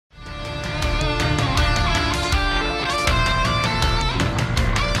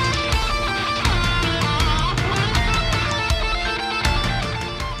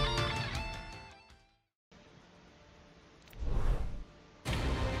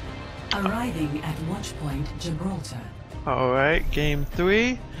Arriving at Watchpoint Gibraltar. Alright, game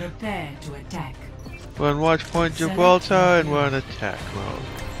 3. Prepare to attack. We're on Watchpoint Gibraltar and we're on attack mode.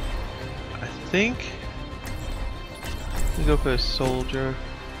 I think we go for a soldier.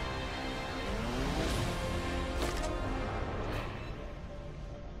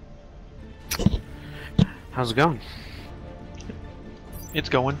 How's it going? It's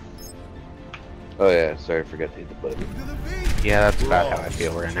going. Oh yeah, sorry, I forgot to hit the button. Yeah, that's about how I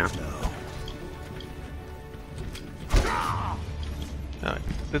feel right now. Alright,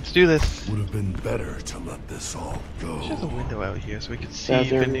 let's do this. Would have been better to let this all go. There's a window out here so we can see How's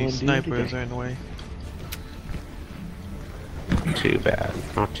if everyone any doing snipers today? are in the way. Too bad.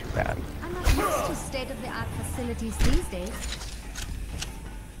 Not too bad. I'm not used to state-of-the-art facilities these days.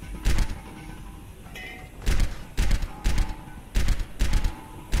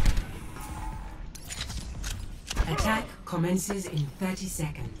 Attack commences in 30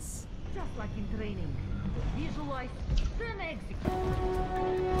 seconds. Just like in training. Visualize, then execute.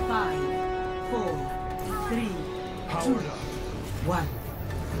 5, 4, 3, 2, 1.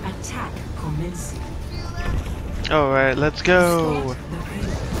 Attack commencing. Alright, let's go! Spot the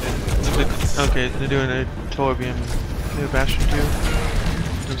payload. Okay, they're doing a Torbium. They're Bastion too.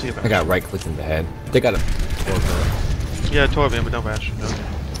 Don't see a I Bastion. got right clicked in the head. They got a. Yeah, Torbium, but no Bastion, no.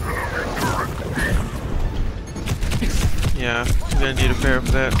 Yeah, I'm gonna need a pair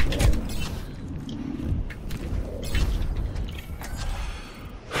for that.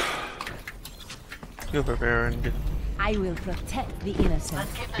 Go for a pair and get. I will protect the innocent.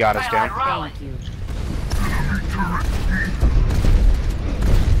 Got us down. Thank you.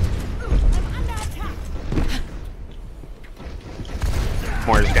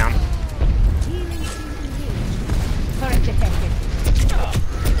 Moore's down. Turret detected.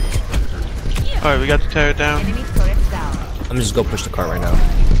 Alright, we got to tear it down. Enemy turret down. I'm just go push the cart right now.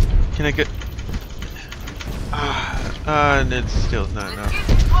 Can I get. And it's still not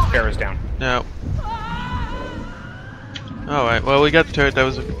enough. Bear is down. No. Alright, well, we got the turret, that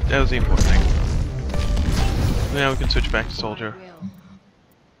was the important thing. Now we can switch back to soldier.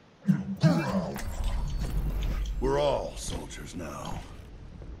 We're all soldiers now.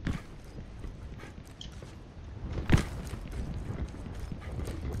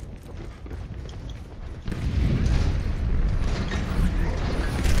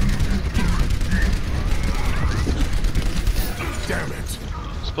 Damn it!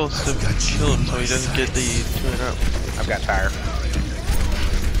 Supposed to kill him so he doesn't get the turret up. I've got tire.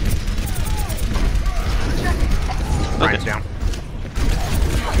 Ryan's down.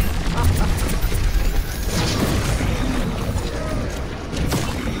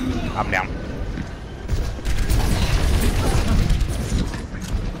 I'm down.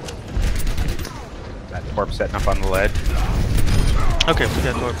 That torp setting up on the ledge. Okay, we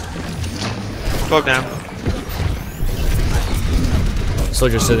got Torb. Torb down.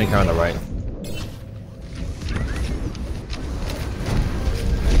 Soldier sitting here on the right.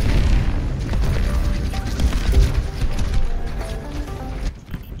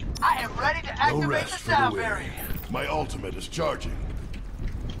 I am ready to No activate rest the for the sound weary. barrier. My ultimate is charging.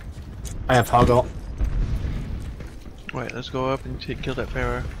 I have Hoggle. Wait, let's go up and kill that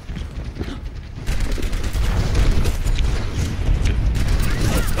Pharaoh.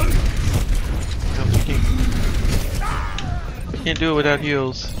 No, you can't do it without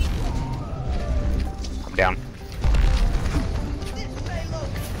heals. I'm down.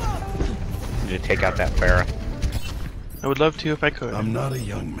 Need to take out that Pharaoh. I would love to if I could. I'm not a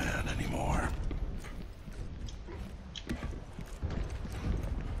young man anymore.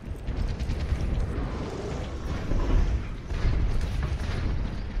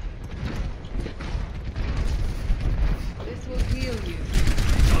 This will heal you.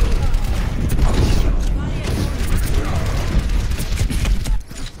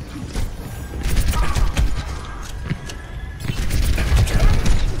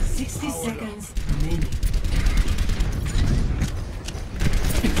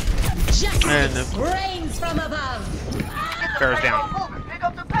 And Rains from above. Pharaoh's down. Pick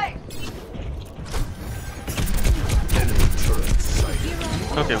up the pace. Enemy turret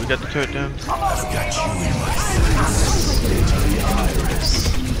sighted. okay, we got the turret down. Got you in my sights. Into the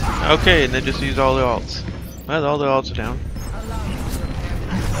iris. Okay, and then just use all the alts. Well, all the alts are down. I've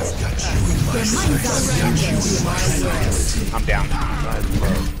got you in my sights. Got you in my sights. I'm down.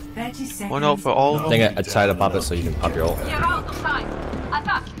 30 seconds. One ult for all of I them. think I decided to pop it so you can pop your ult. You're out of sight.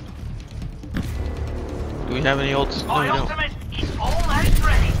 Attack. Do we have any ults? No, My we don't. ultimate is almost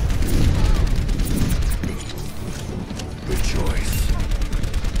ready. Good choice.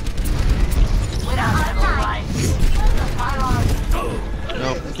 Without the light.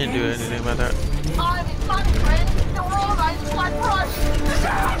 Nope, Can't do anything about that. I'm in fun, friend. The world is my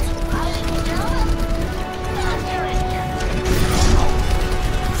brush.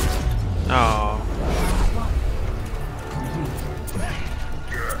 Oh.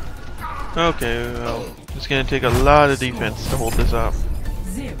 Okay, well, it's gonna take a lot of defense to hold this up.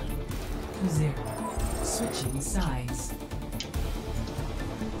 0-0. Switching sides.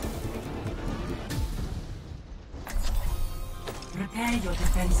 Prepare your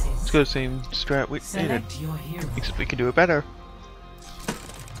defenses. Let's go the same strat we needed. Select your hero. Except we can do it better.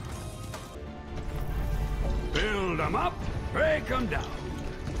 Build them up, break them down.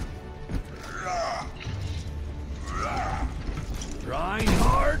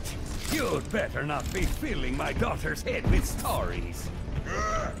 Reinhardt, you'd better not be filling my daughter's head with stories.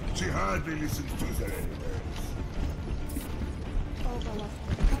 She hardly listens to them.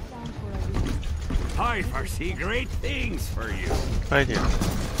 I foresee great things for you. Right here.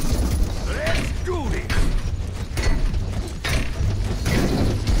 Let's do this.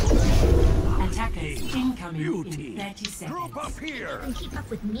 Attackers incoming Beauty. in 30 Group up seconds. here. Keep up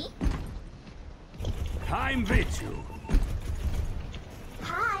with me? Time with you.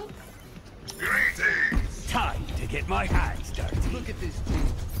 Hi. Greetings! Time to get my hands dirty. Look at this.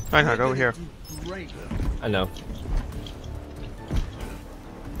 Reinhardt, over here. I know.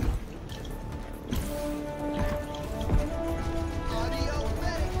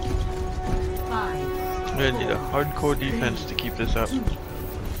 Five, We're gonna need a hardcore defense to keep this up.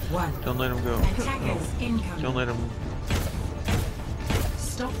 1. Don't let him go. Attackers incoming. Don't let him.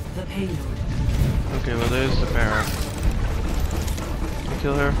 Stop the payload. Okay, well there's the Pharah.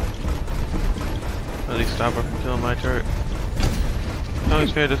 Kill her. Or at least stop her from killing my turret. No,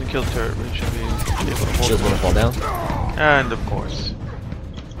 his Pharah doesn't kill the turret, but it should be able to hold Shield's gonna it. fall down. And of course.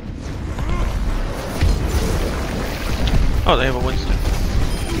 Oh, they have a Winston.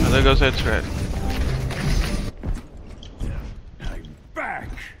 Oh, there goes that strat. I'm back.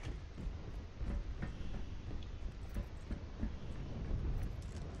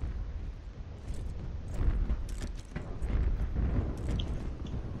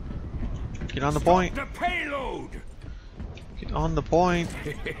 Get on the point. The payload. Get on the point.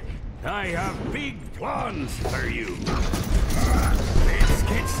 I have big plans for you. Let's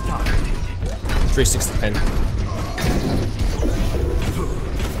get started. 360 pin.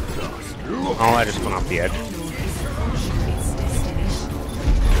 Oh, I just went off the edge.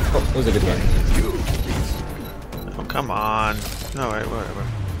 Oh, that was a good one. Oh, come on. Alright, whatever.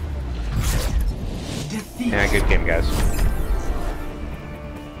 Yeah, good game, guys.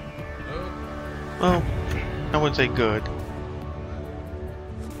 Well, I wouldn't say good.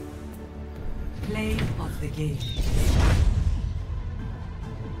 Play of the game.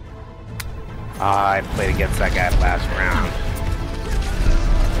 I played against that guy last round.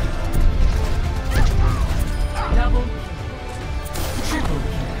 Double. Triple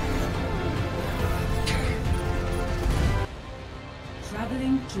kill.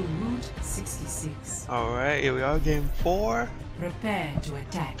 Traveling to Route 66. Alright, here we are, game 4. Prepare to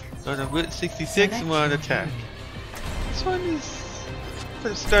attack. On a Route 66 and we're on attack. This one is... For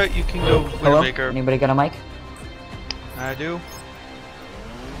the start, you can go Hello? Widowmaker. Anybody got a mic? I do.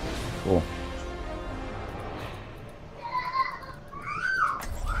 Cool.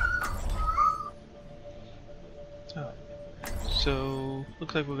 So,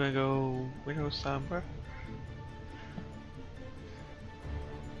 looks like we're gonna go Widow Sombra.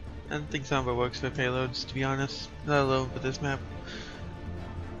 I don't think Sombra works for payloads, to be honest. Not alone for this map.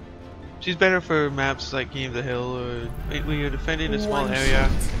 She's better for maps like Game of the Hill, or when you're defending a small area,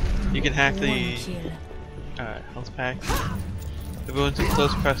 you can hack the health pack. Everyone's in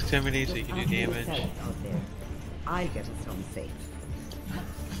close proximity, so you can do damage. I'll get us home safe.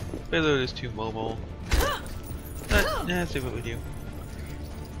 Payload is too mobile. But, yeah, let's see what we do.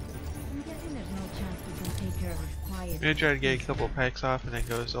 I'm guessing there's no chance we can take care of it quiet. I'm gonna try to get a couple packs off and then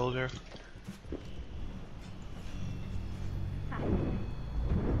go soldier.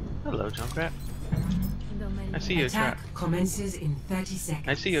 Hello, Junkrat. I see your trap. Attack commences in 30 seconds.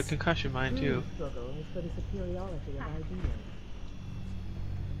 I see your concussion mine too. Struggle is for the superiority of ideas.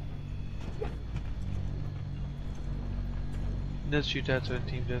 Let's shoot that so the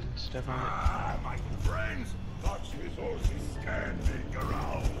team doesn't step on it. Ah, my friends, such resources standing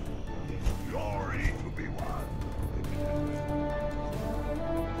around. It's glory to be won.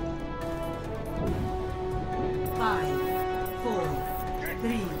 5, 4,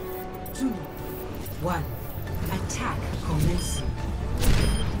 3, 2, 1. Attack commencing.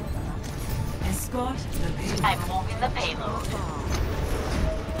 Escort the payload. I'm moving the payload.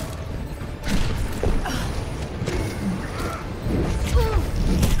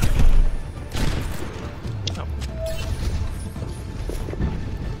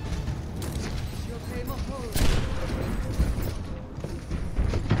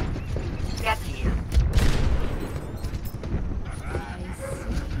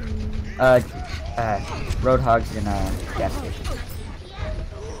 Roadhogs in a gas station.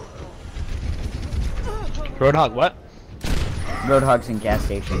 Roadhog, what? Roadhogs in gas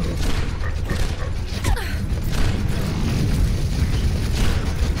stations.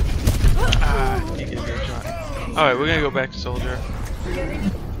 You get a good shot. Alright, we're gonna go back to soldier.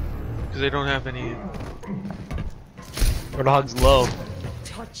 Because they don't have any. Roadhog's low.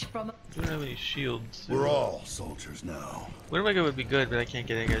 Touch from They don't have any shields. We're all soldiers now. Widowmaker would be good, but I can't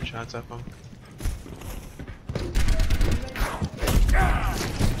get any good shots up him.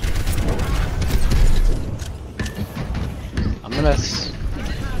 I'm gonna.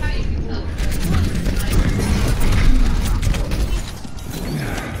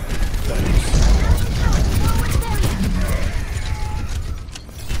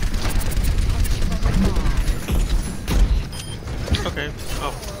 Okay.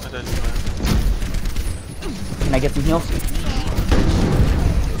 Oh, I didn't. Can I get some heals?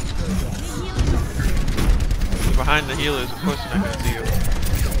 You're behind the healers, of course you're not gonna see you.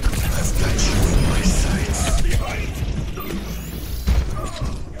 I've got you in my sights.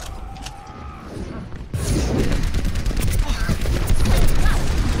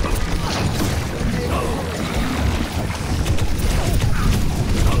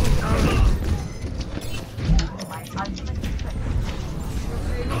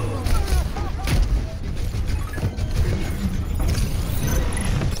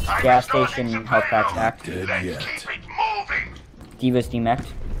 Gas station health pack stacked. Dead yet. Diva's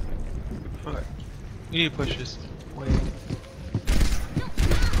demeched. Okay. You need to push this way.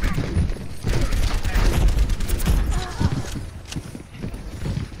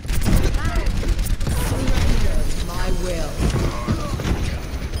 my will.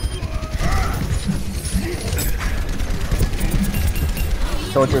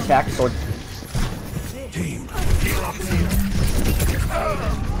 Soldier attack, soldier. Team.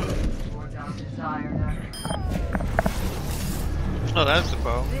 Oh, that's the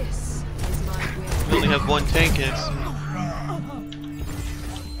bow. This is my will. We only have one tank in it.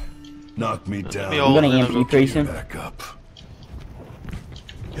 Knock me down. me I'm all gonna in EMP freeze him. Back up.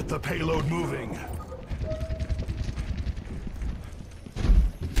 Get the payload moving.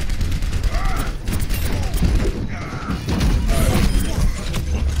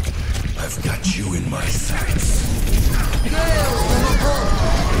 I've got you in my sights.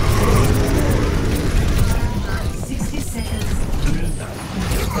 60 seconds.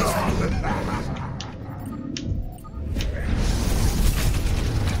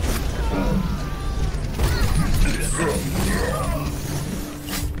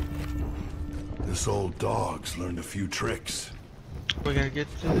 This old dog's learned a few tricks. We're gonna get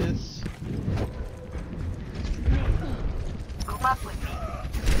to this.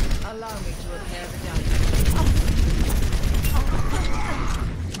 Allow me to repair the damage.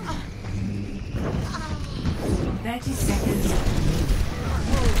 30 seconds.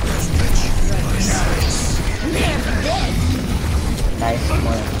 Nice.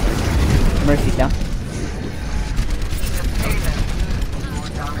 Mercy down.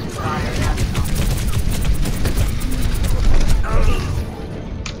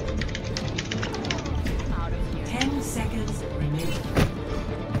 Out of here. 10 seconds remaining.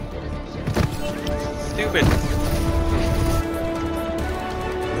 Stupid.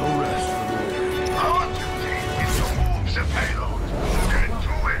 No rest for the weary. Our duty is to move the payload. Get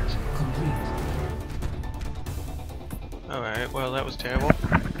to it. Complete. Alright, well that was terrible.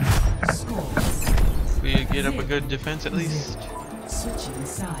 Scores. We get up a good defense at least. Switching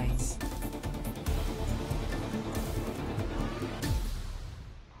sides.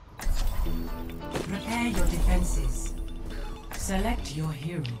 Prepare your defenses. Select your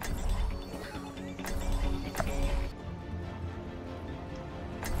hero.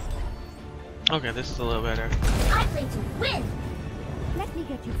 Okay, this is a little better. I play to win! Let me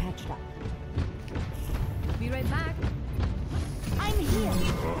get you patched up. Be right back. I'm here!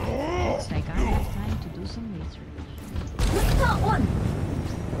 Looks like I have time to do some research. Let's go on!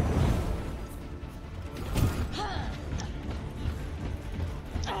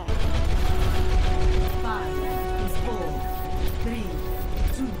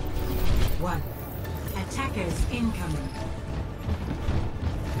 Attackers incoming.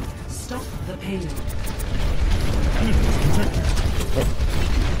 Stop the payload.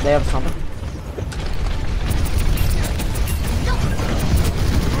 They have something.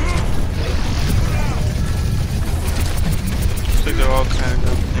 Looks like they're all kind of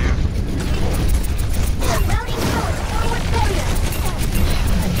up there.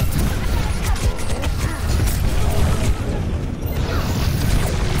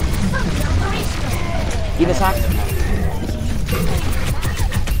 Deep attack.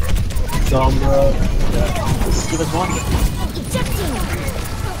 Sombra. Yeah. Give us one.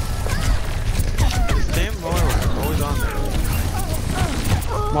 Damn Moira is always on there.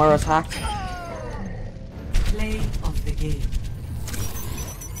 Moira's hacked. Play of the game.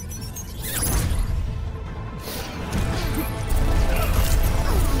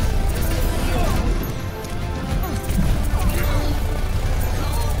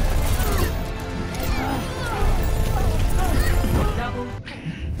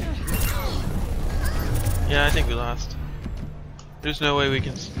 Yeah, I think we lost. There's no way we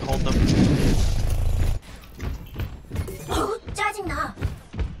can hold them. 짜증나.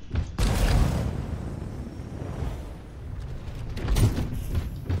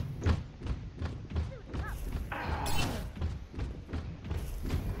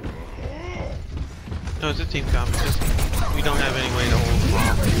 No, it's a team comp. It's just, we don't have any way to hold them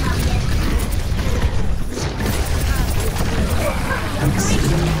off.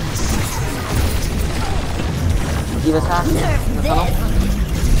 Give us half.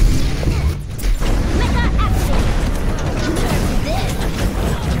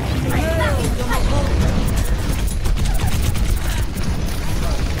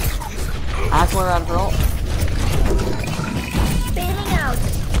 Ask Moira out of her ult. Bailing out.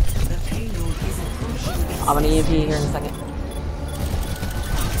 The payload is approaching. I'm gonna EMP here in a second.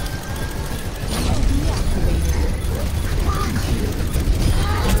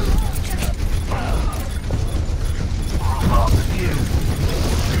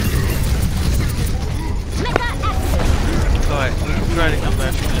 Alright, we can try to come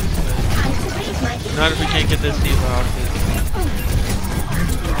back from this, but not if we can't get this diva off.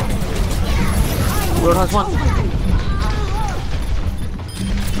 Roadhog's one.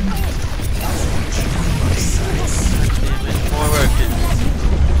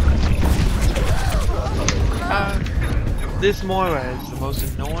 This Moira is the most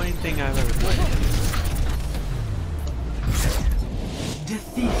annoying thing I've ever played.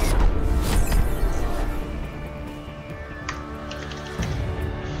 Defeat.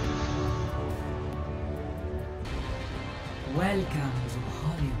 Welcome to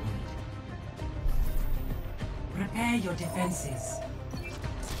Hollywood. Prepare your defenses.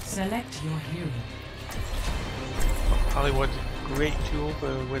 Select your hero. Hollywood's a great tool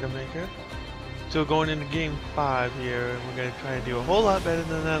for Widowmaker. So going into game 5 here, and we're going to try to do a whole lot better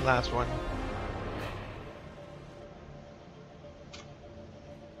than that last one.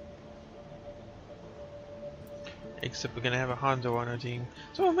 Except we're going to have a Hanzo on our team.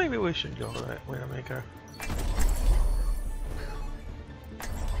 So maybe we should go with Widowmaker.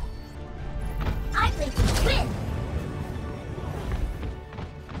 I think we win.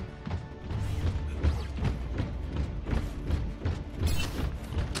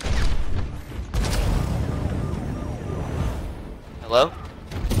 Hello?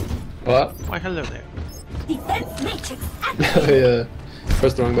 What? Why hello there. Defense matrix Yeah.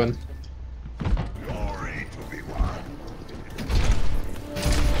 Press the wrong button. Glory to be won.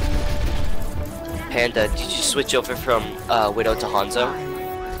 Panda, did you switch over from Widow to Hanzo?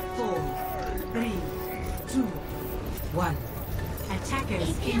 4, 3, 2, 1.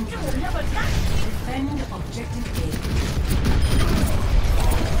 Attackers incoming. Defend objective A.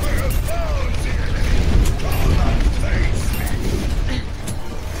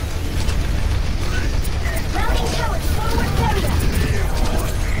 Routing towards forward area.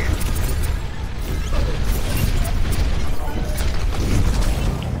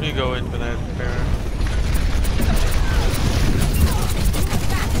 We go in for that Pharah.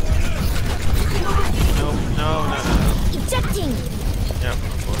 Nope, no. Ejecting. Yep.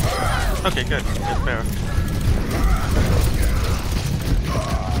 Okay, good. Good Pharah.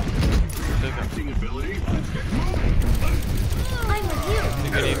 I'm with you.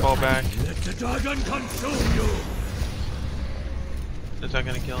 You need to fall back. Let the dragon consume you. It's not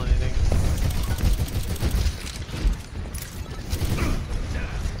gonna kill anything.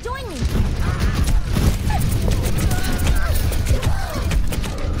 Join me.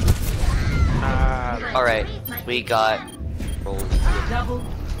 Alright, we got...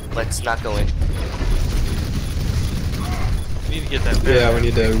 Let's not go in. We need to get that Pharah. Yeah, we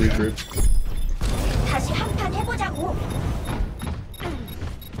need to regroup. 다시 한판 해보자고.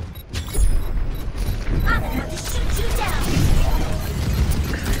 I'm about to shoot you down.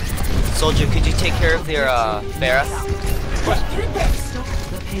 Soldier, could you take care of their Pharah? Let's do this. Stop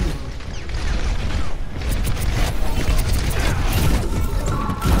the payload.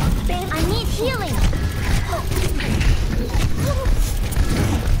 I need healing.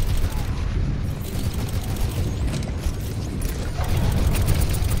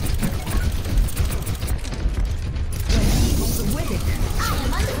 I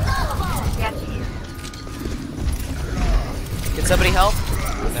am unstoppable. Somebody help?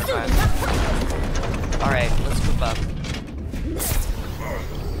 Never mind. Alright, let's group up.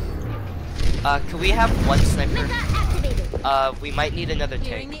 Can we have one sniper? We might need another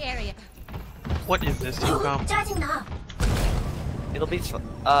tank. What is this team comp? It'll be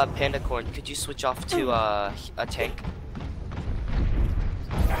Panda Corn. Could you switch off to a tank?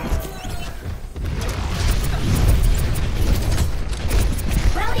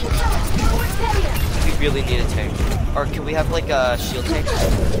 We really need a tank. Or can we have like a shield tank?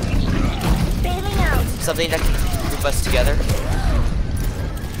 Something that can group us together.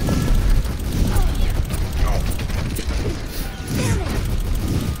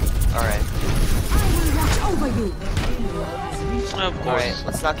 Alright. Of course. Alright,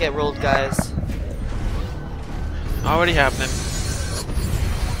 let's not get rolled, guys. Already happening.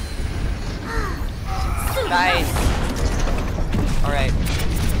 Nice. Alright.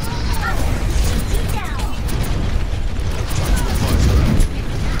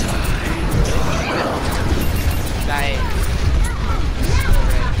 Nice.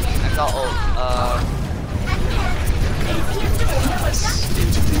 Alright. I got ult.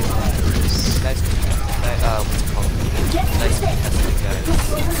 Nice. What's it called? Nice contested,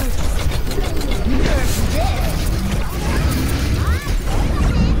 guys.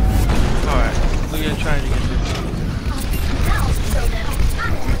 Alright, we're gonna try to get this.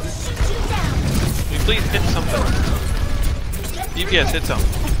 Can you please hit something? DPS, hit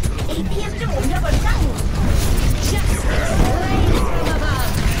something.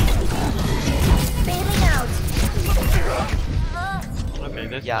 Okay,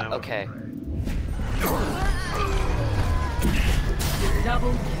 this Yeah, now. okay.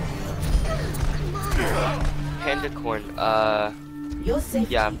 Panda Corn, Your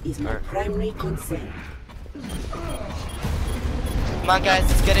safety yeah. is my primary concern. Come on, guys,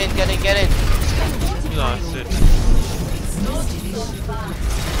 let's get in. We lost it.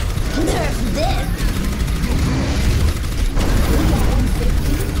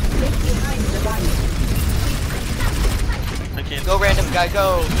 I can't. Go, random guy,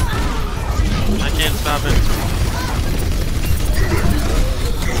 go. I can't stop it.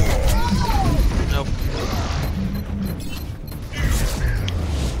 Nope.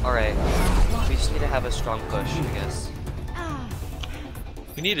 Alright. We just need to have a strong push, I guess.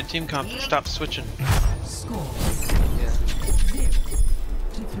 We need a team comp to stop switching. Score Yeah. 0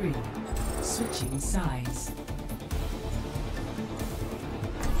 to 3. Switching sides.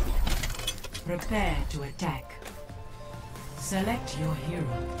 Prepare to attack. Select your hero.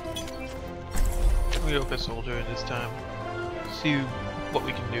 We hope a soldier this time. See what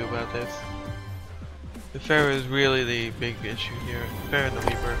we can do about this. The Pharah is really the big issue here. Pharah and the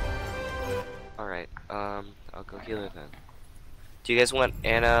Reaper. Alright, I'll go healer then. Do you guys want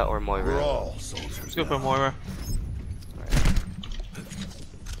Anna or Moira? We're all soldiers. Let's go for Moira. Alright.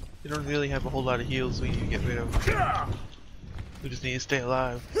 You don't really have a whole lot of heals we need to get rid of. We just need to stay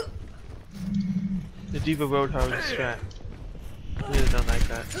alive. The Diva Roadhog strat. Really don't like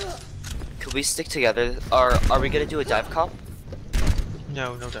that. Could we stick together? Are we gonna do a dive comp?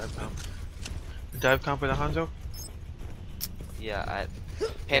 No, no dive comp. A dive comp with a Hanzo? Yeah,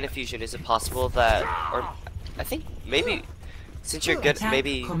 Panda Fusion, is it possible that, or I think maybe, since you're good, Attack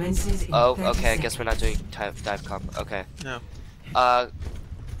maybe, commences in oh, 30 okay, I guess we're not doing seconds. dive comp, okay. No. Oh,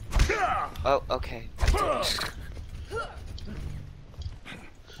 okay.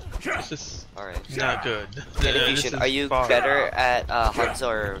 This is Alright. not good. Panda This Fusion, is are you far. better at Hanzo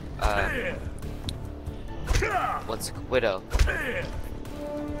or what's Widow?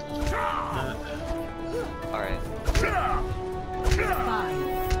 Alright. 5,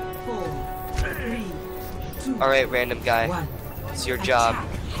 4, 3, 2, Alright, random guy. 1. It's your job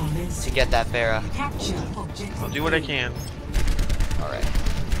Attack commences. to get that Pharah. Capture objective. I'll do what I can. Alright.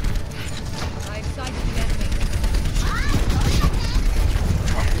 I've sighted the enemy.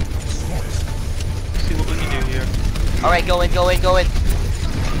 See what we can do here. Alright, go in. Come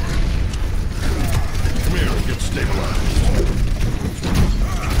here and get stabilized.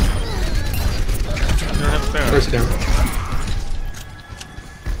 We don't have a Pharah. First down.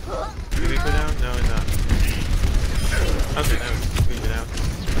 Is the Reaper down? No, he's not. Okay, no, Reaper down.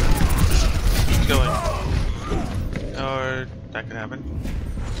 Keep going. Or that could happen.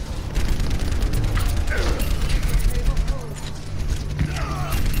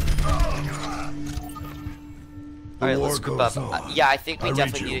 Alright, let's war group goes up. on. Yeah, I think we I read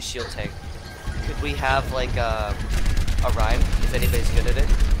definitely you. need a shield tank. Could we have like a rhyme if anybody's good at it?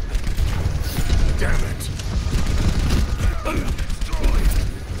 Damn it.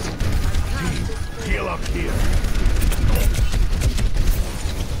 Heal up here.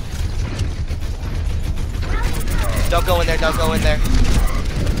 Don't go in there, don't go in there.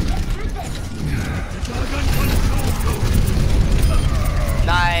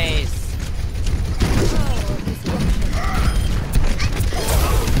 Nice.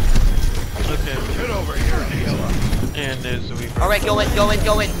 Okay. Get over here, Neil. And there's the Reaper. Alright, go in, go in,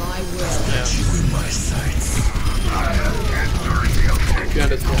 go in. Yeah.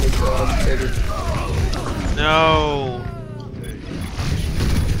 Behind us, baby. No.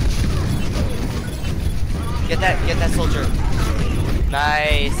 Get that soldier.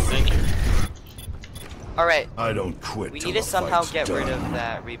 Nice. Thank you. Alright, I don't quit. we till need to the somehow fight's get rid done. of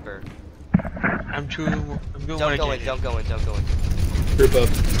that Reaper. I'm doing what Don't I go can. in, don't go in, don't go in. Group up.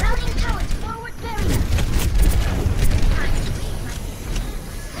 Routing towards forward barrier.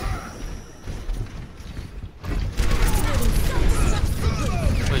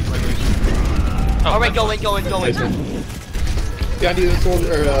 Wait. Oh, Alright, go in, go in, go in. Nice one. Behind you,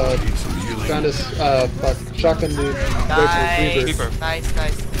 soldier, or, behind us, fuck, shotgun dude. Nice, Reaper. nice,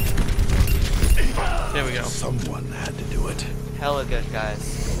 nice. There we go. Someone had to do it. Hella good,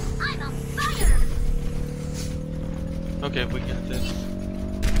 guys. I'm on fire. Okay, we got this.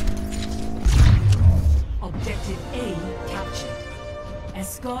 Objective A captured.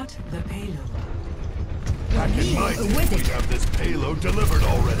 Escort the payload. Back in my day, we'd have this payload delivered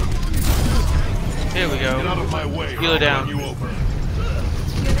already. Here we Get out go. of my way. Heal or it I'll down. run you over.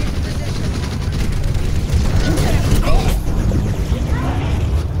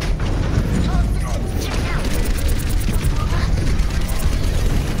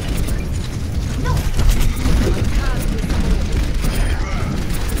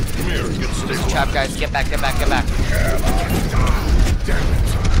 Come here, get stable. Trap, guys, get back, get back, get back.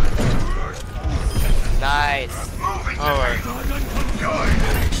 Nice. Alright.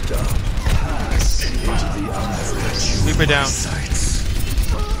 Next up. Reaper down.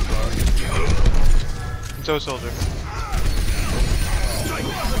 So soldier.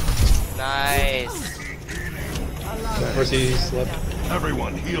 Nice. Mercy slept.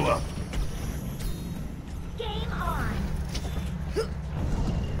 Everyone, heal up. Game on.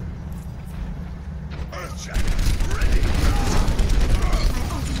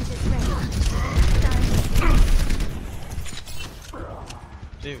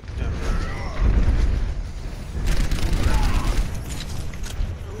 Dude, yeah.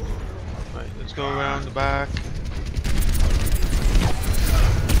 Alright, let's go around the back.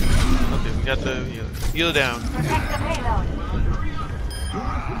 Okay, we got the healer. Heal down. Protect the payload.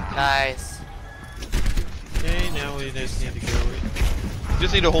 Nice. Okay, now we just need to go. We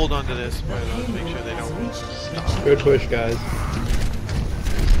just need to hold on to this part to make sure they don't stop. Good push, guys.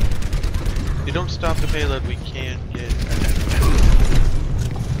 If you don't stop the payload, we can't get ahead.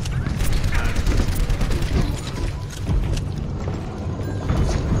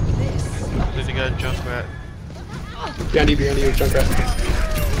 Then you got a Junkrat. Behind you, Junkrat.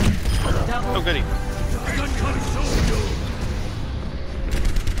 Oh, goody.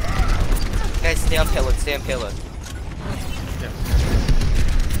 Guys, stay on payload, stay on payload. Yeah.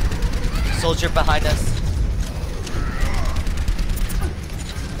 Soldier behind us.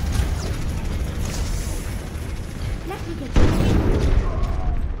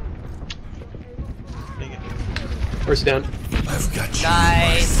 Dang it. Mercy down. I've got you.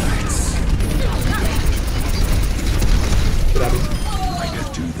 Nice. Get out of I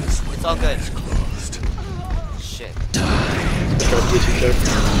can do this with It's all good. closed. Shit. here.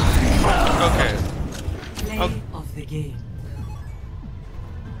 Okay. Play Oh. of the game.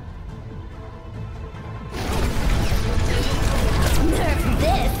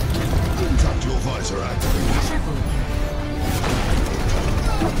 Tactical visor activated. Triple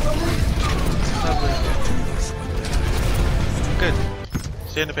Good.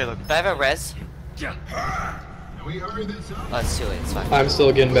 Stay in the payload. Do I have a res? Oh, it's too late, it's fine. I'm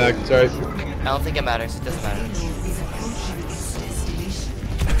still getting back, sorry. I don't think it matters, it doesn't matter. is approaching its destination.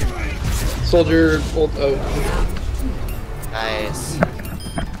 Soldier, ult, oh. Nice.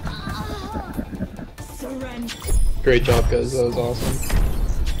 Great job, guys, that was awesome.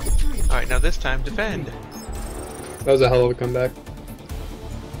 Alright, now this time defend. That was a hell of a comeback.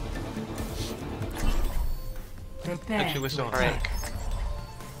 Prepare Actually, we're to still on attack. track.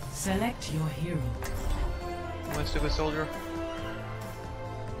 Select your hero. Let's do a soldier.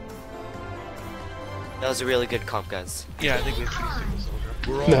 That was a really good comp, guys. Yeah, I think we should stick with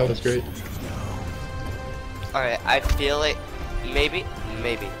soldier. That was great. Alright, I feel like maybe,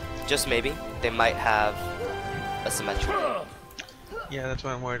 just maybe, they might have a symmetric. Yeah, that's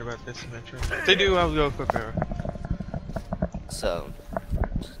why I'm worried about this symmetry. If they do, I'll go quicker. So,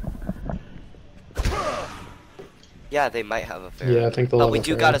 Yeah, they might have a Pharaoh. Yeah, I think they'll But have we a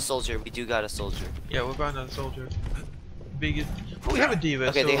do Pharaoh. got a soldier. We do got a soldier. Yeah, we're going on a soldier. Biggest. Oh, we have a diva.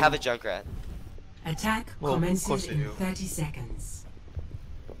 Okay, so... they have a Junkrat. Attack Well, of course commences they in do. 30 seconds.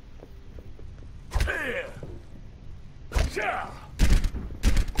 Yeah,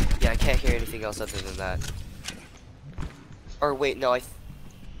 I can't hear anything else other than that. Or wait, no,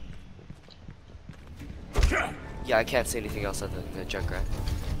 yeah, I can't say anything else other than the Junkrat.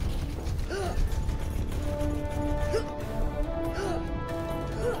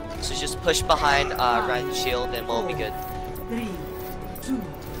 So just push behind Ryan's shield and we'll be good. 3, 2,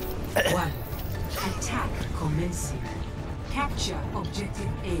 1. Attack commencing. Capture objective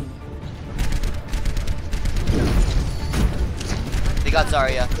A. They got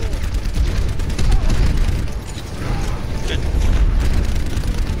Zarya.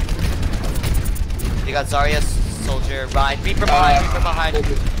 They got Zarya, soldier, Ryan, Reaper behind, Reaper behind.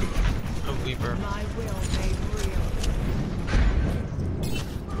 Oh, Reaper.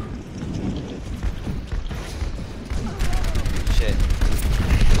 Shit.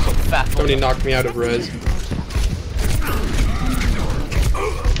 Oh, fat. Somebody knocked me out of res.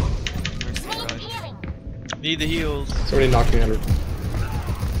 Need the heals. Somebody knocked me out of.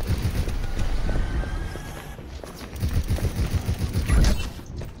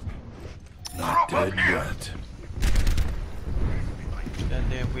 Not dead yet. That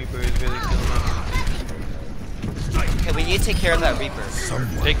damn Reaper is really killing us. Okay, we need to take care of that Reaper.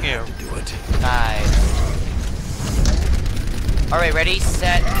 Take care. Nice. Alright, ready,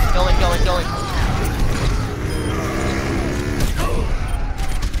 set, going.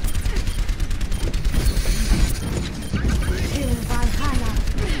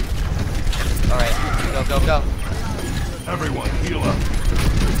 Alright, go. Everyone, heal up.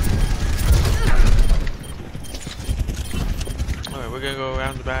 Alright, we're gonna go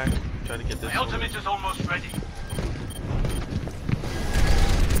around the back. Try to get this. My ultimate is almost ready.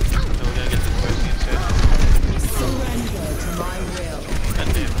 So we're gonna get this Mercy instead. Surrender to my will. God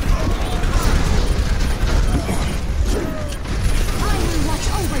damn. I will watch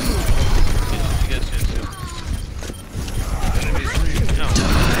over you. You get a chance to. No.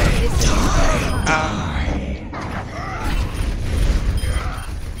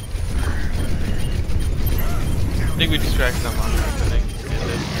 I think we distracted them on that. I think.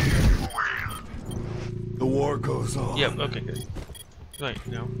 The war goes on. Yep, okay, good. Right,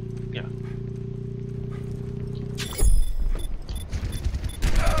 no. Yeah.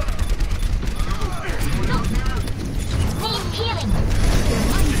 Der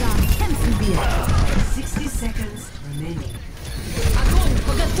gemeinsam kämpfen wir. 60 seconds remaining. Огонь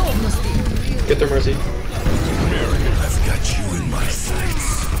по готовности. Get their mercy. I've got you in my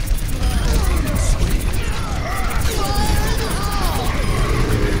sights.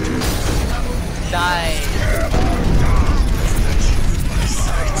 Die.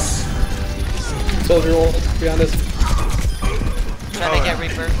 Soldier roll behind us. Trying to get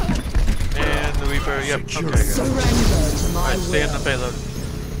Reaper. And the Reaper, yep, okay, good. Surrender to my Alright, stay on the payload.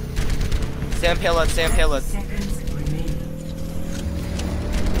 Stay on payload. Seconds remaining.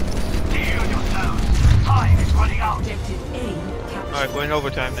 Time is running out. Objective A captured. Alright, we're in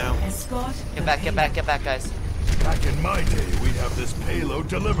overtime now. Escort. Get back, guys. Back in my day, we'd have this payload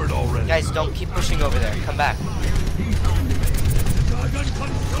delivered already. Guys, don't keep pushing over there. Come back. 10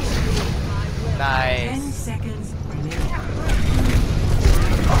 Nice. seconds remaining.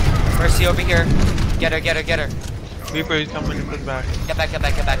 Mercy over here. Get her. Reaper is coming in from the back. Get back.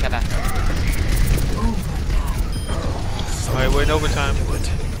 Alright, we're in overtime.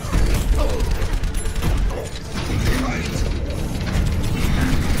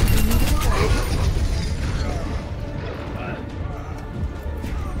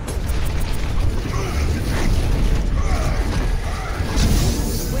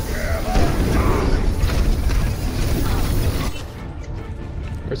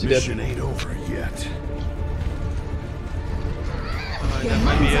 Mercy dead. Mission ain't over yet. Alright, that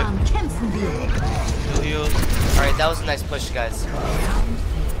might be it. Gemeinsam kämpfen wir. Heal heals. Alright, that was a nice push, guys.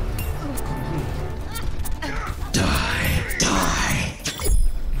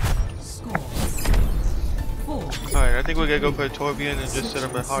 Score 4. Alright, I think we're gonna go for a Torbjorn and just set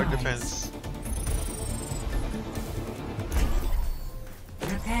up a hard defense.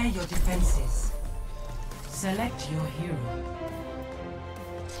 Prepare your defenses. Select your hero.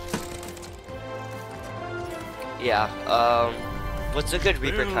 Yeah, what's a good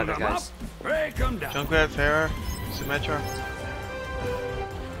Reaper counter, guys? Break 'em down. Junkrat, Farah, Symmetra.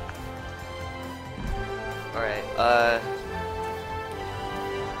 Alright,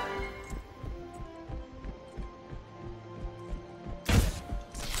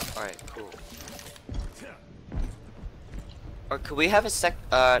 Alright, cool. Could we have a sec?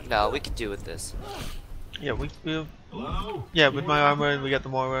 No, we could do with this. Yeah, yeah, with my armor and we got the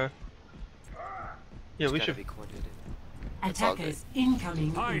Moira. Yeah, It's we gotta should. be coordinated. all Attackers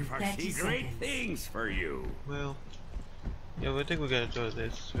incoming I in 30 foresee great seconds. things for you. Well, yeah, I think we're gonna do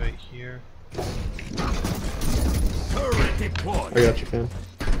this right here. Turret deployed. I got you, fam.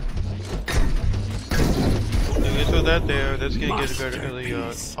 I'm gonna throw that there. That's gonna get a very early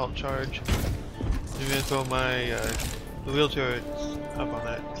alt charge. I'm gonna throw my the wheel turrets up on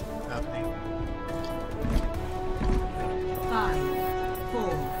that happening. 5, 4,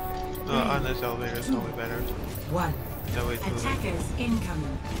 On this elevator, it's probably better. 1. That way it's moving. Attackers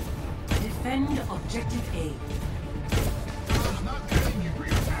incoming. Defend objective A. I'm not paying you for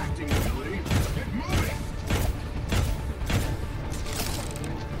your acting ability. Get moving.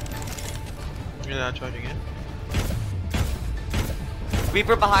 You're not charging in?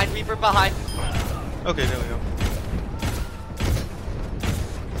 Reaper behind. Reaper behind. Okay, there we go.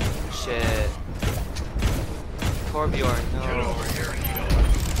 Shit. Torbjorn, Get no. over here and kill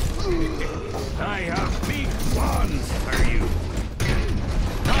us. I have big ones for you.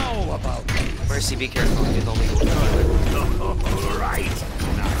 How about Mercy, be careful. You're the only one. all right?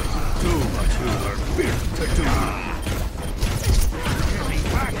 Not too much more fear to do. Getting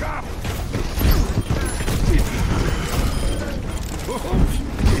back up.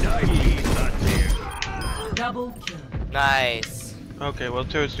 Did I leave that there? Double kill. Nice. Okay, well,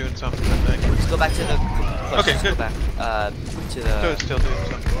 turret's doing something. I think. Let's go back to the push. Okay, Let's good. Go back to the. Turret's still doing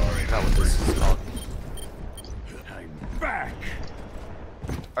something. I forgot what this is called. I'm back.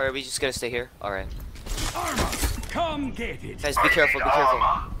 Or are we just gonna stay here? All right. Armor, come get it. Guys, be careful. Be careful.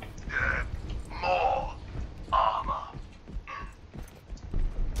 More armor.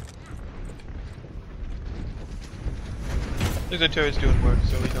 Looks like turret's doing work,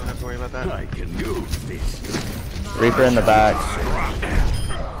 so we don't have to worry about that. I can use this. Reaper in the back.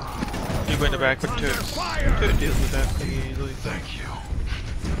 You go in the back with turrets. Turret deals with that pretty easily. Thank you.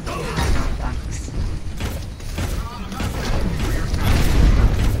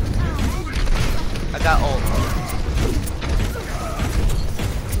 I got ult.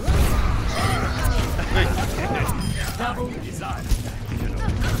 Double Design.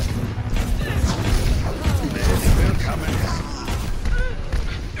 Will come in.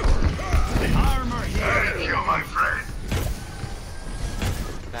 Armor here. Thank you, my friend.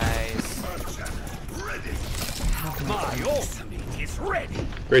 Nice. Ready. My ultimate is ready.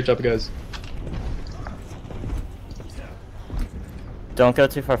 Great job, guys. Don't go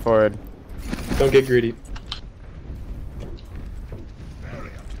too far forward. Don't get greedy.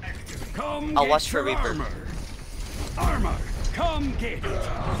 Come I'll get watch for your Reaper. Armor. Armor, come get it.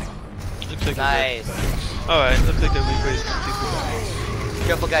 Looks like Nice. Alright, looks like that we pretty.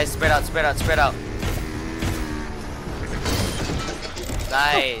 Careful, guys. Spread out. Spread out. Spread out.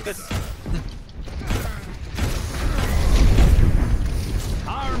 Nice.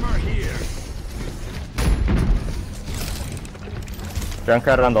 Armor here.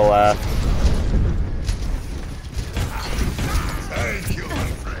 Junkrat on the left. Thank you, my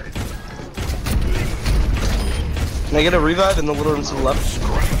friend. Can I get a revive in the little room to the left?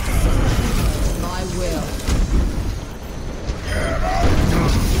 my will.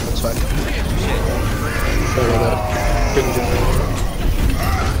 That's fine. Sorry about that. Couldn't get that.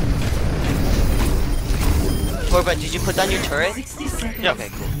 Torba, did you put down your turret? 60 seconds Yeah. Okay,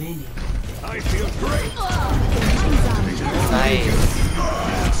 cool. remaining. I feel great. Nice.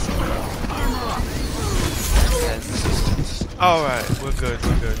 Yes. Alright, we're good,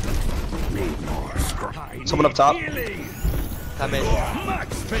 we're good. Someone up top. Come in.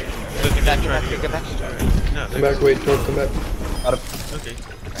 Max spin. Get back, get back, get back. No, Come back, wait, Torb, come back. Got him. okay.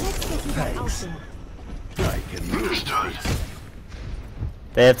 I can use this.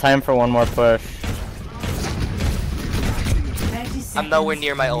 They have time for one more push. 30 I'm nowhere seconds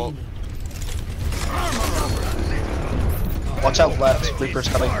near my ult. remaining. Watch out left. Reaper's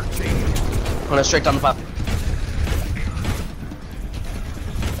coming. I'm gonna straight down the path.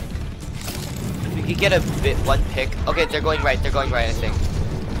 We could get a bit one pick. Okay, they're going right. They're going right, I think.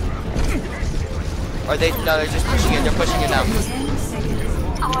 Or they? No, they're just pushing it. They're pushing it now. 10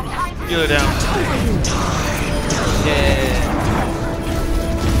 seconds. Healer down. Yeah.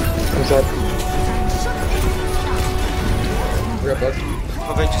 What's up? We got bugs.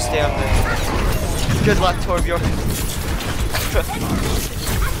 We're going to stay up there. Good luck, Torbjorn.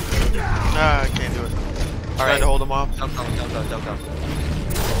 Ah, I can't do it. Try Alright. to hold him off. Don't go.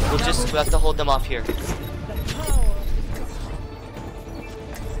 We'll have to hold them off here.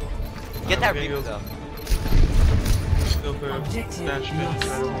 Get that Okay, Reaper go. though. Go for a Objective dash lost.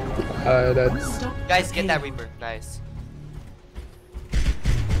 spin. That's... Stop Guys, get that the Reaper. Nice.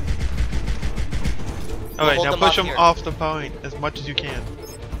 Alright, hold now them push off them here. off the point as much as you can.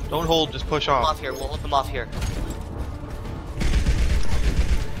 Don't hold, just push Hold them off. off here. We'll hold them off here.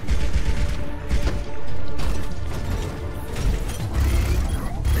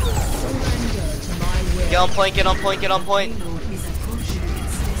 Get on point, get on point, get on point.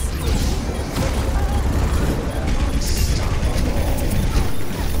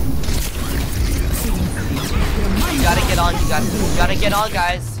 You gotta get on, you gotta get on,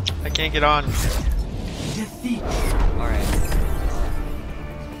 guys. I can't get on. Alright.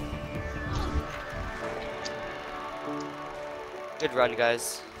 Good run,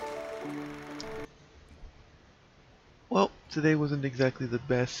 guys. Well, today wasn't exactly the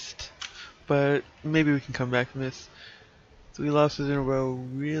best, but maybe we can come back from this. 3 losses in a row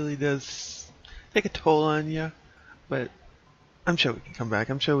really does take a toll on you, but I'm sure we can come back.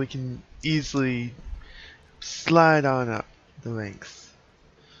 I'm sure we can easily slide on up the ranks.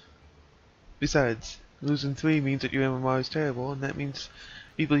 Besides, losing 3 means that your MMR is terrible, and that means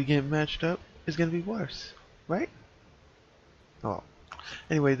people you get matched up is going to be worse, right? Oh.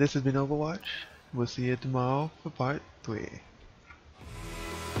 Anyway, this has been Overwatch. We'll see you tomorrow for part 3.